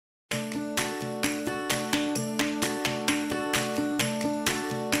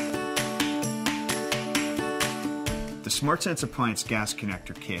SmartSense Appliance gas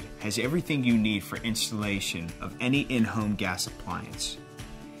connector kit has everything you need for installation of any in-home gas appliance.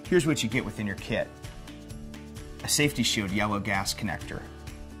 Here's what you get within your kit. A SafetyShield yellow gas connector.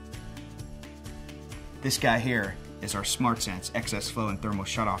 This guy here is our SmartSense excess flow and thermal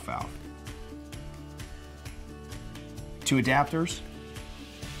shutoff valve. 2 adapters,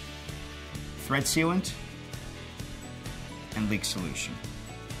 thread sealant, and leak solution.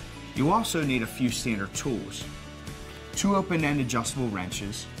 You also need a few standard tools. 2 open-end adjustable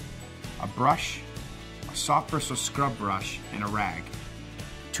wrenches, a brush, a soft bristle scrub brush, and a rag.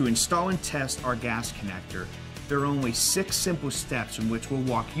 To install and test our gas connector, there are only 6 simple steps in which we'll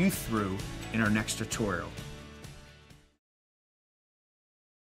walk you through in our next tutorial.